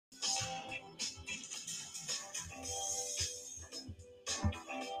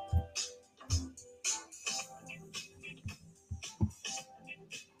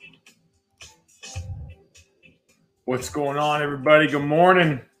What's going on, everybody? Good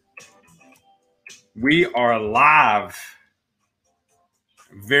morning. We are live.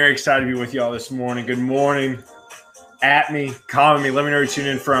 Very excited to be with y'all this morning. Good morning. At me, comment me, let me know where you're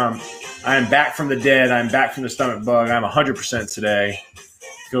tuning in from. I am back from the dead. I'm back from the stomach bug. I'm 100% today.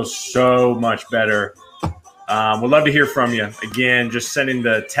 Feels so much better. Would love to hear from you. Again, just sending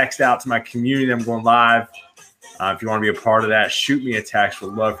the text out to my community. I'm going live. If you want to be a part of that, shoot me a text.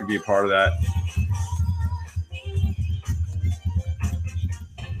 Would love to be a part of that.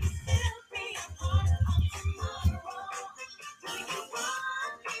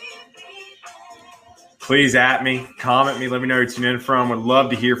 Please at me, comment me, let me know where you're tuning in from. Would love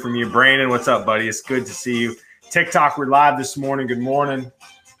to hear from you. Brandon, what's up, buddy? It's good to see you. TikTok, we're live this morning. Good morning.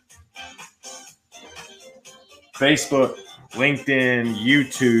 Facebook, LinkedIn,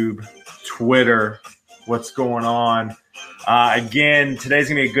 YouTube, Twitter, what's going on? Again, today's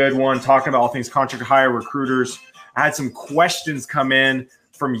going to be a good one, talking about all things contract hire, recruiters. I had some questions come in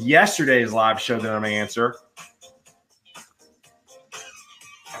from yesterday's live show that I'm going to answer.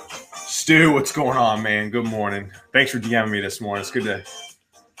 Stu, what's going on, man? Good morning. Thanks for DMing me this morning. It's good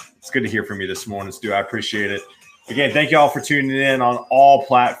to hear from you this morning, Stu. I appreciate it. Again, thank you all for tuning in on all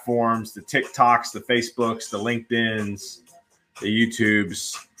platforms, the TikToks, the Facebooks, the LinkedIns, the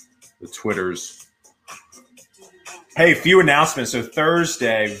YouTubes, the Twitters. Hey, a few announcements. So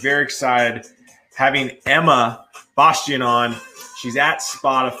Thursday, very excited, having Emma Bastian on. She's at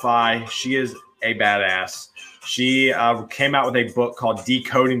Spotify. She is a badass. She came out with a book called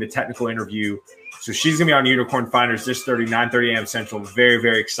Decoding the Technical Interview. So she's going to be on Unicorn Finders this 9:30 a.m. Central. Very,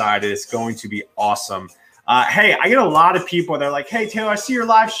 very excited. It's going to be awesome. Hey, I get a lot of people. They're like, hey, Taylor, I see your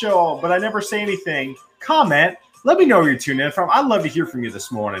live show, but I never say anything. Comment. Let me know where you're tuning in from. I'd love to hear from you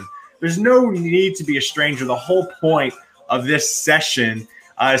this morning. There's no need to be a stranger. The whole point of this session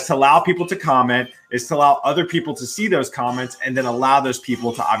is to allow people to comment, is to allow other people to see those comments, and then allow those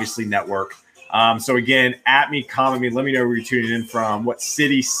people to obviously network. So again, at me, comment me, let me know where you're tuning in from, what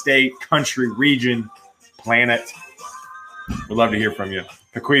city, state, country, region, planet. We'd love to hear from you.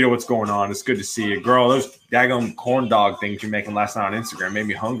 Paquita, what's going on? It's good to see you. Girl, those daggone corn dog things you're making last night on Instagram made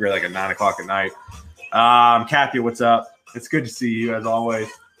me hungry like at 9 o'clock at night. Kathy, what's up? It's good to see you as always.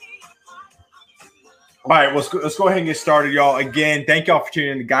 All right, let's go ahead and get started, y'all. Again, thank y'all for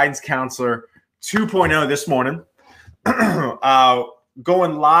tuning in to Guidance Counselor 2.0 this morning.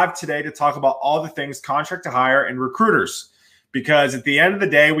 Going live today to talk about all the things contract to hire and recruiters, because at the end of the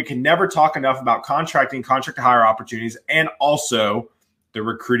day, we can never talk enough about contracting, contract to hire opportunities, and also the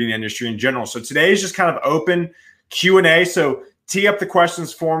recruiting industry in general. So today is just kind of open Q&A. So tee up the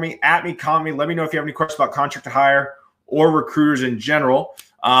questions for me, at me, comment me. Let me know if you have any questions about contract to hire or recruiters in general.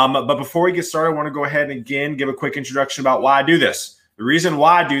 But before we get started, I want to go ahead and again give a quick introduction about why I do this. The reason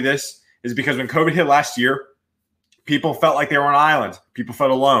why I do this is because when COVID hit last year, people felt like they were on an island. People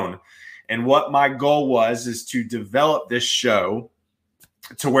felt alone. And what my goal was is to develop this show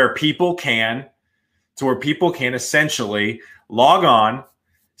to where people can essentially log on,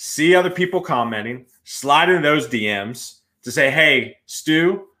 see other people commenting, slide into those DMs to say, hey,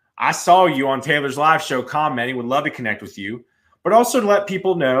 Stu, I saw you on Taylor's live show commenting, would love to connect with you, but also to let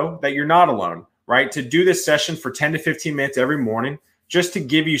people know that you're not alone, right? To do this session for 10 to 15 minutes every morning, just to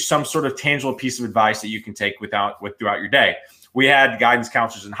give you some sort of tangible piece of advice that you can take throughout your day. We had guidance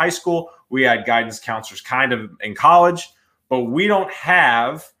counselors in high school. We had guidance counselors kind of in college, but we don't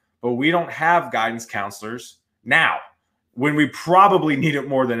have guidance counselors now when we probably need it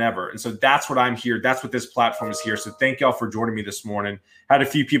more than ever. And so that's what I'm here. That's what this platform is here. So thank y'all for joining me this morning. Had a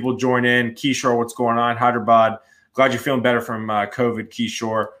few people join in. Kishore, what's going on? Hyderabad. Glad you're feeling better from COVID,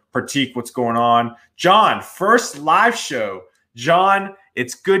 Kishore. Pratik, what's going on? John, first live show. John,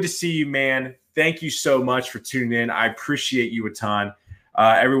 it's good to see you, man. Thank you so much for tuning in. I appreciate you a ton.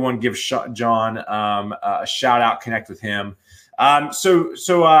 Everyone give John a shout out, connect with him.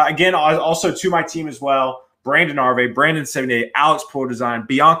 Again, also to my team as well, Brandon Arve, Brandon 78, Alex Pool Design,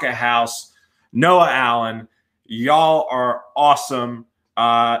 Bianca House, Noah Allen. Y'all are awesome.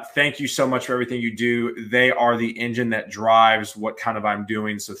 Thank you so much for everything you do. They are the engine that drives what kind of I'm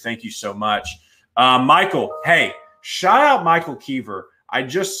doing. So thank you so much. Michael, hey, shout out Michael Keever. I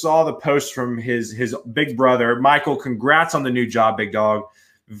just saw the post from his big brother. Michael, congrats on the new job, big dog.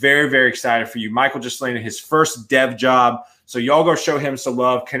 Very, very excited for you. Michael just landed his first dev job. So y'all go show him some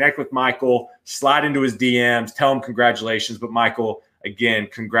love. Connect with Michael. Slide into his DMs. Tell him congratulations. But Michael, again,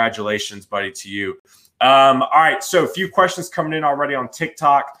 congratulations, buddy, to you. All right, so a few questions coming in already on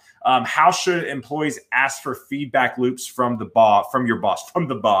TikTok. How should employees ask for feedback loops from the boss,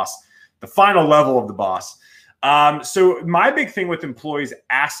 the final level of the boss? So my big thing with employees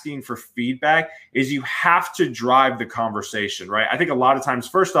asking for feedback is you have to drive the conversation, right? I think a lot of times,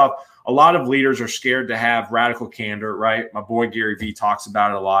 first off, a lot of leaders are scared to have radical candor, right? My boy Gary Vee talks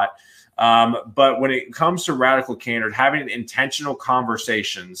about it a lot. But when it comes to radical candor, having intentional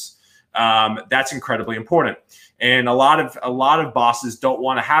conversations, that's incredibly important. And a lot of bosses don't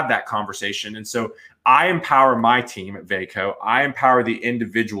want to have that conversation. And so I empower my team at Vaco. I empower the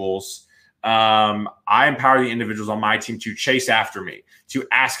individuals. I empower the individuals on my team to chase after me, to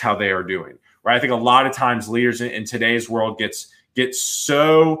ask how they are doing. Right? I think a lot of times leaders in today's world get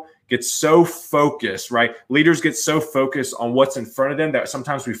so focused, right? Leaders get so focused on what's in front of them that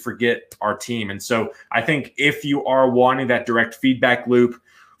sometimes we forget our team. And so I think if you are wanting that direct feedback loop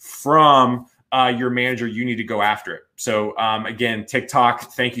from your manager, you need to go after it. So again,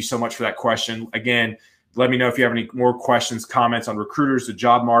 TikTok, thank you so much for that question. Again, let me know if you have any more questions, comments on recruiters, the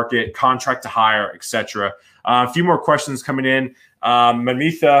job market, contract to hire, etc. A few more questions coming in.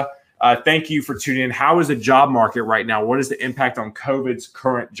 Manitha, thank you for tuning in. How is the job market right now? What is the impact on COVID's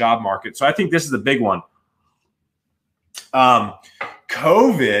current job market? So I think this is the big one.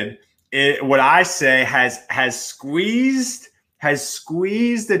 COVID, what I say, has squeezed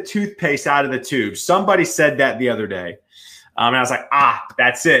the toothpaste out of the tube. Somebody said that the other day. And I was like,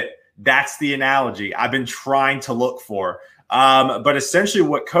 that's it. That's the analogy I've been trying to look for. But essentially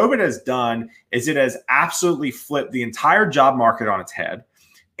what COVID has done is it has absolutely flipped the entire job market on its head.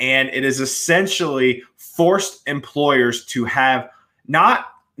 And it has essentially forced employers to have not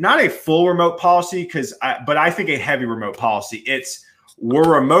a full remote policy, but I think a heavy remote policy. It's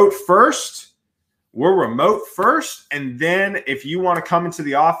we're remote first. And then if you want to come into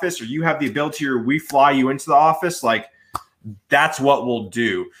the office or you have the ability or we fly you into the office, like that's what we'll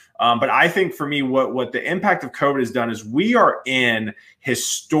do. But I think for me, what the impact of COVID has done is we are in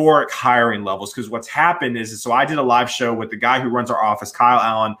historic hiring levels, because what's happened is, so I did a live show with the guy who runs our office, Kyle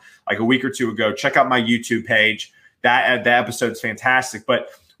Allen, like a week or two ago. Check out my YouTube page. That episode's fantastic. But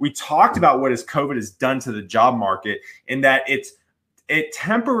we talked about what COVID has done to the job market, in that it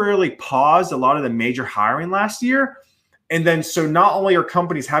temporarily paused a lot of the major hiring last year. And then so not only are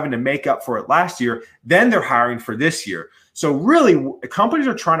companies having to make up for it last year, then they're hiring for this year. So really, companies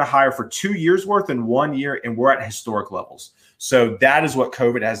are trying to hire for 2 years worth in 1 year, and we're at historic levels. So that is what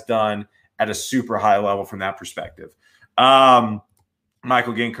COVID has done at a super high level from that perspective.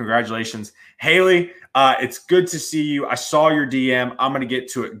 Michael, again, congratulations. Haley, it's good to see you. I saw your DM. I'm going to get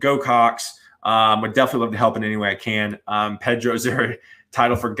to it. Go Cox. Would definitely love to help in any way I can. Pedro, is there a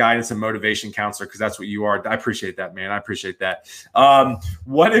title for guidance and motivation counselor? Because that's what you are. I appreciate that, man. I appreciate that.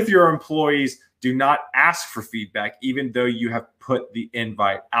 What if your employees do not ask for feedback, even though you have put the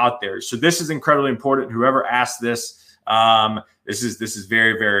invite out there? So this is incredibly important. Whoever asked this, this is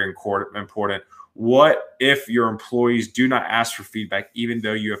very, very important. What if your employees do not ask for feedback, even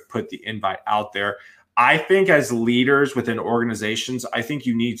though you have put the invite out there? I think as leaders within organizations, I think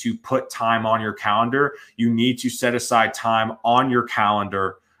you need to put time on your calendar. You need to set aside time on your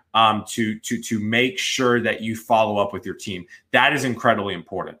calendar to make sure that you follow up with your team. That is incredibly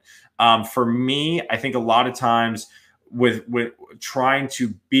important. For me, I think a lot of times with trying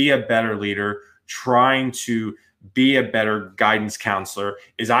to be a better leader, trying to be a better guidance counselor,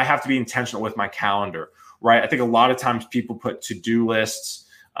 is I have to be intentional with my calendar, right? I think a lot of times people put to-do lists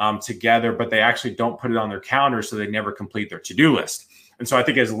together, but they actually don't put it on their calendar, so they never complete their to-do list. And so I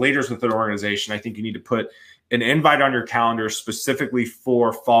think as leaders within an organization, I think you need to put an invite on your calendar specifically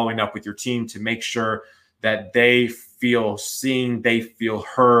for following up with your team to make sure that they feel seen, they feel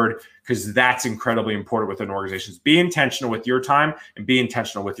heard, because that's incredibly important within organizations. Be intentional with your time and be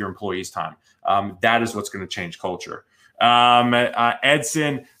intentional with your employees' time. That is what's going to change culture.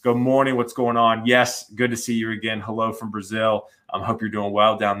 Edson, good morning. What's going on? Yes, good to see you again. Hello from Brazil. Hope you're doing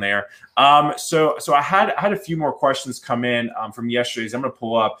well down there. So I had a few more questions come in from yesterday's. I'm going to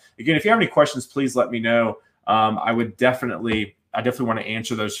pull up again. If you have any questions, please let me know. I definitely want to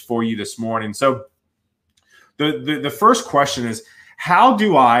answer those for you this morning. So the first question is, how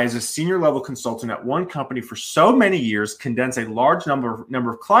do I, as a senior level consultant at one company for so many years, condense a large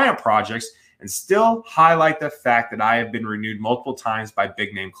number of client projects and still highlight the fact that I have been renewed multiple times by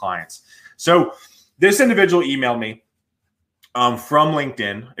big name clients? So this individual emailed me from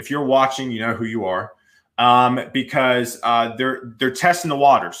LinkedIn. If you're watching, you know who you are, because they're testing the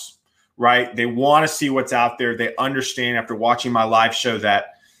waters, right? They want to see what's out there. They understand after watching my live show that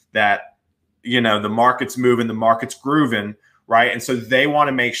the market's moving, the market's grooving, right? And so they want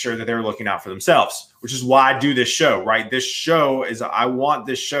to make sure that they're looking out for themselves, which is why I do this show, right? This show is, I want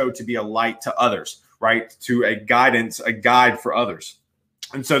this show to be a light to others, right? To a guide for others.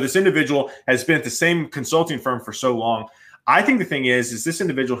 And so this individual has been at the same consulting firm for so long. I think the thing is this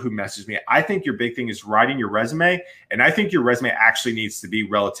individual who messaged me, I think your big thing is writing your resume. And I think your resume actually needs to be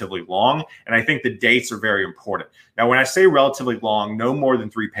relatively long. And I think the dates are very important. Now, when I say relatively long, no more than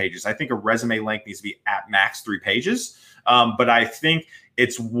 3 pages. I think a resume length needs to be at max 3 pages. But I think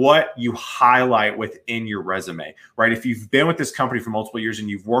it's what you highlight within your resume, right? If you've been with this company for multiple years and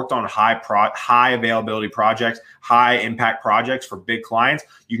you've worked on high availability projects, high impact projects for big clients,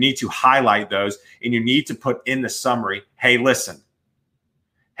 you need to highlight those and you need to put in the summary, hey, listen,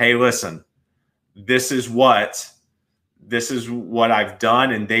 this is what I've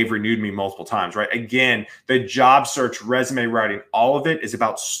done and they've renewed me multiple times, right? Again, the job search, resume writing, all of it is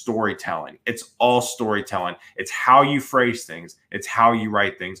about storytelling. It's all storytelling. It's how you phrase things. It's how you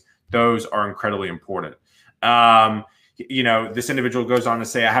write things. Those are incredibly important. This individual goes on to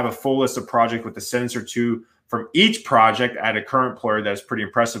say, I have a full list of projects with a sentence or two from each project at a current employer that is pretty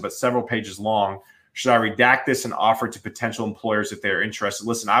impressive, but several pages long. Should I redact this and offer it to potential employers if they're interested?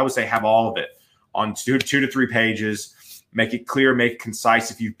 Listen, I would say have all of it on 2 to 3 pages. Make it clear, make it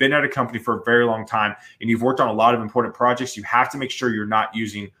concise. If you've been at a company for a very long time and you've worked on a lot of important projects, you have to make sure you're not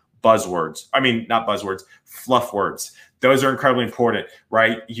using buzzwords. I mean, not buzzwords, fluff words. Those are incredibly important,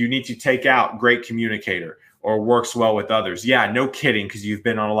 right? You need to take out great communicator or works well with others. Yeah, no kidding, because you've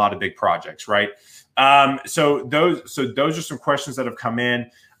been on a lot of big projects, right? So those are some questions that have come in.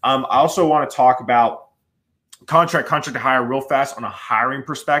 I also want to talk about contract to hire real fast on a hiring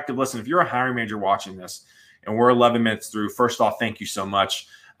perspective. Listen, if you're a hiring manager watching this, and we're 11 minutes through. First off, thank you so much.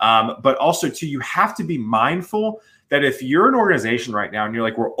 But also, too, you have to be mindful that if you're an organization right now and you're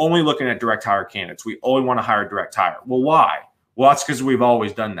like, we're only looking at direct hire candidates, we only want to hire direct hire. Well, why? Well, that's because we've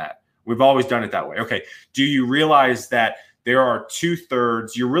always done that. We've always done it that way. Okay. Do you realize that there are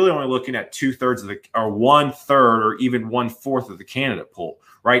 2/3? You're really only looking at 2/3 or 1/3 or even 1/4 of the candidate pool,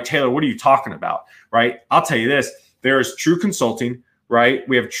 right? Taylor, what are you talking about? Right? I'll tell you this. There is true consulting. Right?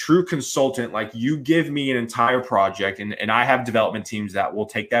 We have true consultant, like you give me an entire project and I have development teams that will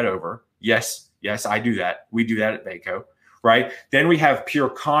take that over. Yes, I do that. We do that at Vaco, right? Then we have pure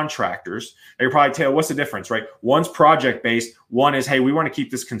contractors. And you're probably Taylor, what's the difference, right? One's project-based. One is, hey, we want to keep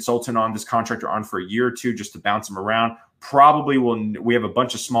this consultant on, this contractor on for a year or two just to bounce them around. Probably we have a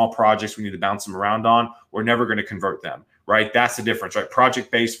bunch of small projects we need to bounce them around on. We're never going to convert them, right? That's the difference, right?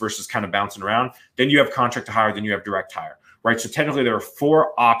 Project-based versus kind of bouncing around. Then you have contract to hire, then you have direct hire. Right. So technically there are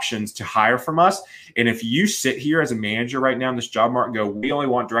 4 options to hire from us. And if you sit here as a manager right now in this job market and go, we only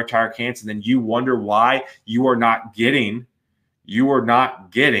want direct hire candidates, and then you wonder why you are not getting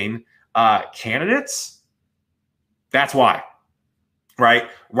candidates, that's why. Right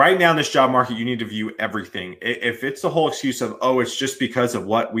now in this job market, you need to view everything. If it's the whole excuse of, oh, it's just because of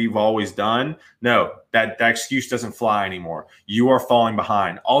what we've always done, no, that excuse doesn't fly anymore. You are falling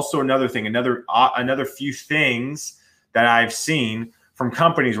behind. Also, another thing, another few things that I've seen from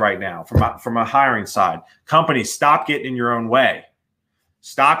companies right now, from a hiring side. Companies, stop getting in your own way.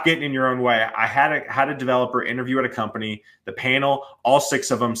 Stop getting in your own way. I had a developer interview at a company. The panel, all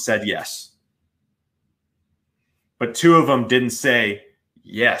 6 of them said yes. But 2 of them didn't say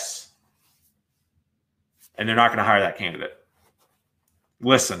yes. And they're not going to hire that candidate.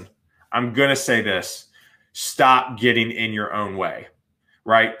 Listen, I'm going to say this. Stop getting in your own way.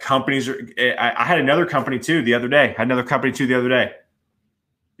 Right? Companies are, I had another company too the other day.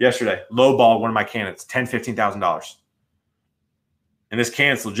 Yesterday, lowballed one of my candidates, $10,000, $15,000. And this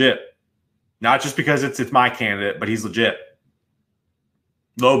candidate's legit. Not just because it's my candidate, but he's legit.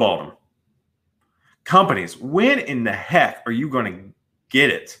 Lowballed him. Companies, when in the heck are you going to get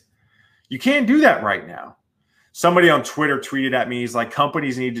it? You can't do that right now. Somebody on Twitter tweeted at me, he's like,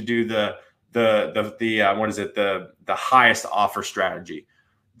 companies need to do the highest offer strategy.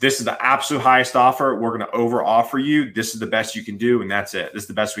 This is the absolute highest offer. We're going to over offer you. This is the best you can do. And that's it. This is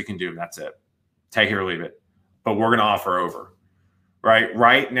the best we can do. And that's it. Take it or leave it. But we're going to offer over, right?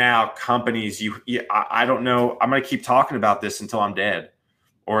 Right now, companies, I don't know. I'm going to keep talking about this until I'm dead,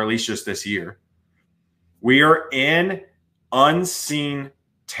 or at least just this year. We are in unseen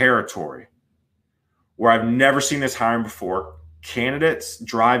territory where I've never seen this hiring before. Candidates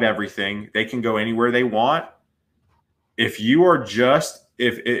drive everything. They can go anywhere they want. If you are just,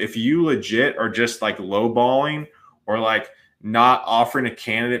 if you legit are just like lowballing or like not offering a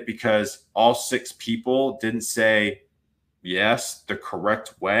candidate because all 6 people didn't say yes the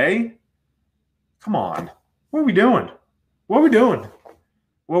correct way, come on. What are we doing? We're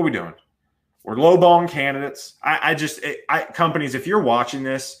lowballing candidates. Companies, if you're watching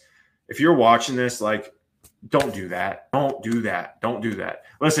this, like, don't do that. Don't do that.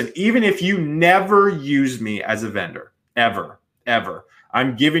 Listen, even if you never use me as a vendor, ever,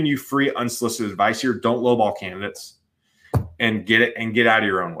 I'm giving you free unsolicited advice here. Don't lowball candidates and get out of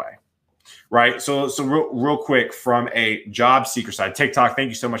your own way. Right. So real quick from a job seeker side, TikTok, thank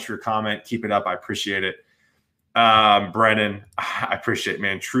you so much for your comment. Keep it up. I appreciate it. Brennan, I appreciate it,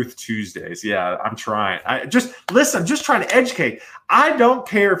 man. Truth Tuesdays. Yeah, I'm trying. I'm just trying to educate. I don't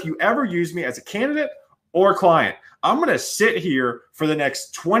care if you ever use me as a candidate or a client. I'm going to sit here for the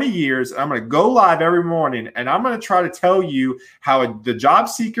next 20 years. I'm going to go live every morning, and I'm going to try to tell you how the job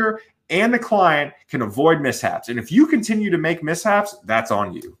seeker and the client can avoid mishaps. And if you continue to make mishaps, that's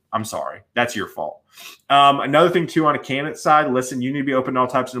on you. I'm sorry. That's your fault. Another thing, too, on a candidate side, listen, you need to be open to all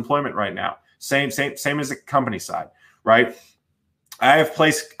types of employment right now. Same as the company side, right? I have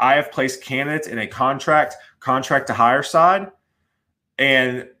placed candidates in a contract to hire side,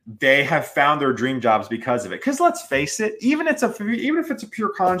 and they have found their dream jobs because of it. Because let's face it, even if it's a pure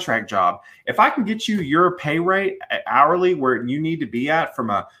contract job, if I can get you your pay rate hourly where you need to be at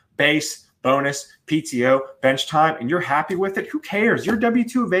from a base, bonus, PTO, bench time, and you're happy with it, who cares? You're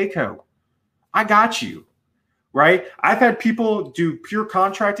W-2 of ACO. I got you. Right? I've had people do pure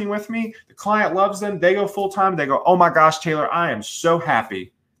contracting with me. The client loves them. They go full time. They go, oh my gosh, Taylor, I am so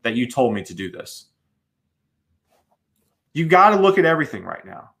happy that you told me to do this. You got to look at everything right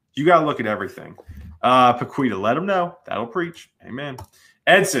now. You got to look at everything. Paquita, let them know. That'll preach. Amen.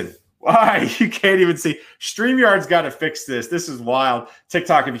 Edson, why? You can't even see. StreamYard's got to fix this. This is wild.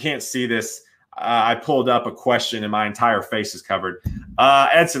 TikTok, if you can't see this, I pulled up a question and my entire face is covered.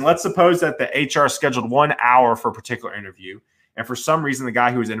 Edson, let's suppose that the HR scheduled 1 hour for a particular interview, and for some reason the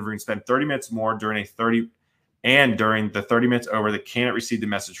guy who was interviewing spent 30 minutes more during the 30 minutes over, the candidate received a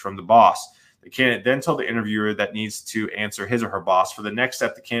message from the boss. The candidate then told the interviewer that needs to answer his or her boss. For the next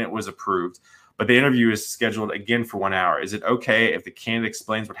step, the candidate was approved, but the interview is scheduled again for 1 hour. Is it okay if the candidate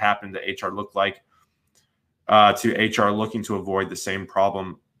explains what happened to HR looked like to HR looking to avoid the same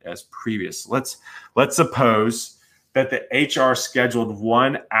problem as previous? Let's suppose that the HR scheduled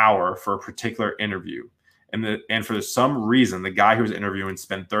 1 hour for a particular interview, and for some reason the guy who was interviewing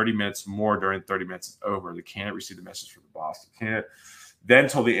spent 30 minutes more during 30 minutes over. The candidate received a message from the boss. The candidate then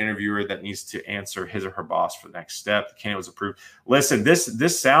told the interviewer that needs to answer his or her boss for the next step. The candidate was approved. Listen,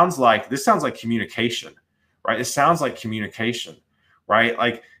 this sounds like communication, right? It sounds like communication, right?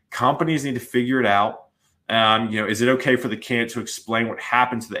 Like companies need to figure it out. Is it okay for the candidate to explain what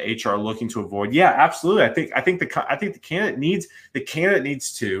happened to the HR looking to avoid? Yeah, absolutely. I think the candidate needs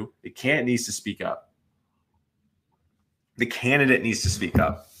to speak up. The candidate needs to speak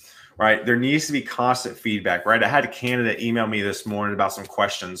up, right? There needs to be constant feedback, right? I had a candidate email me this morning about some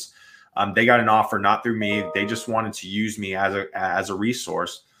questions. They got an offer not through me. They just wanted to use me as a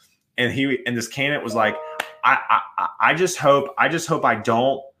resource, and this candidate was like, I just hope I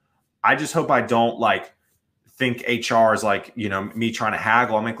don't like think HR is like, me trying to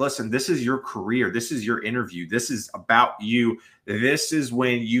haggle. I'm like, listen, this is your career. This is your interview. This is about you. This is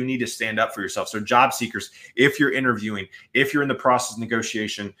when you need to stand up for yourself. So job seekers, if you're interviewing, if you're in the process of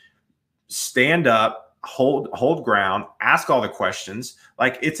negotiation, stand up, hold ground, ask all the questions.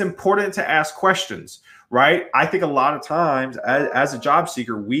 Like, it's important to ask questions, right? I think a lot of times as a job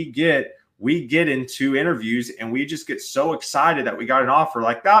seeker, we get into interviews and we just get so excited that we got an offer,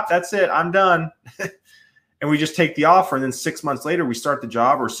 like, that's it, I'm done. And we just take the offer, and then 6 months later we start the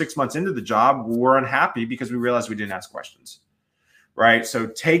job, or 6 months into the job, we're unhappy because we realized we didn't ask questions, right? So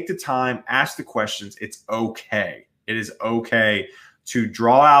take the time, ask the questions. It's okay. It is okay to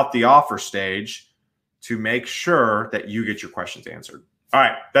draw out the offer stage to make sure that you get your questions answered. All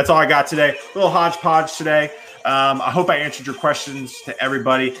right, that's all I got today. A little hodgepodge today. I hope I answered your questions to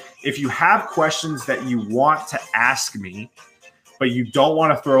everybody. If you have questions that you want to ask me, but you don't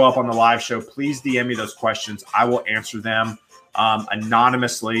want to throw up on the live show, please DM me those questions. I will answer them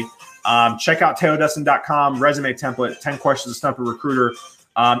anonymously. Check out TaylorDustin.com, resume template, 10 questions to stump a recruiter.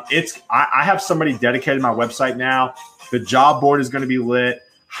 I have somebody dedicated to my website now. The job board is going to be lit.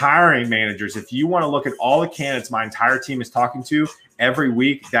 Hiring managers, if you want to look at all the candidates my entire team is talking to every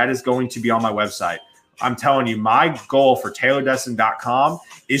week, that is going to be on my website. I'm telling you, my goal for TaylorDustin.com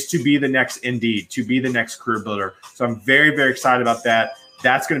is to be the next Indeed, to be the next career builder. So I'm very, very excited about that.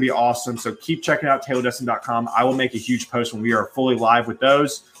 That's going to be awesome. So keep checking out TaylorDustin.com. I will make a huge post when we are fully live with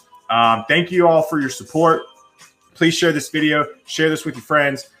those. Thank you all for your support. Please share this video. Share this with your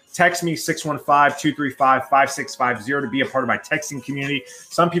friends. Text me 615-235-5650 to be a part of my texting community.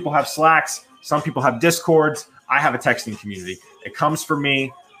 Some people have Slacks. Some people have Discords. I have a texting community. It comes from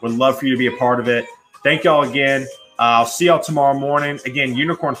me. Would love for you to be a part of it. Thank y'all again. I'll see y'all tomorrow morning. Again,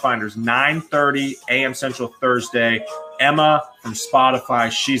 Unicorn Finders, 9:30 a.m. Central Thursday. Emma from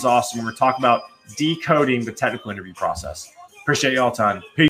Spotify. She's awesome. We're going to talk about decoding the technical interview process. Appreciate Appreciate y'all time. Peace.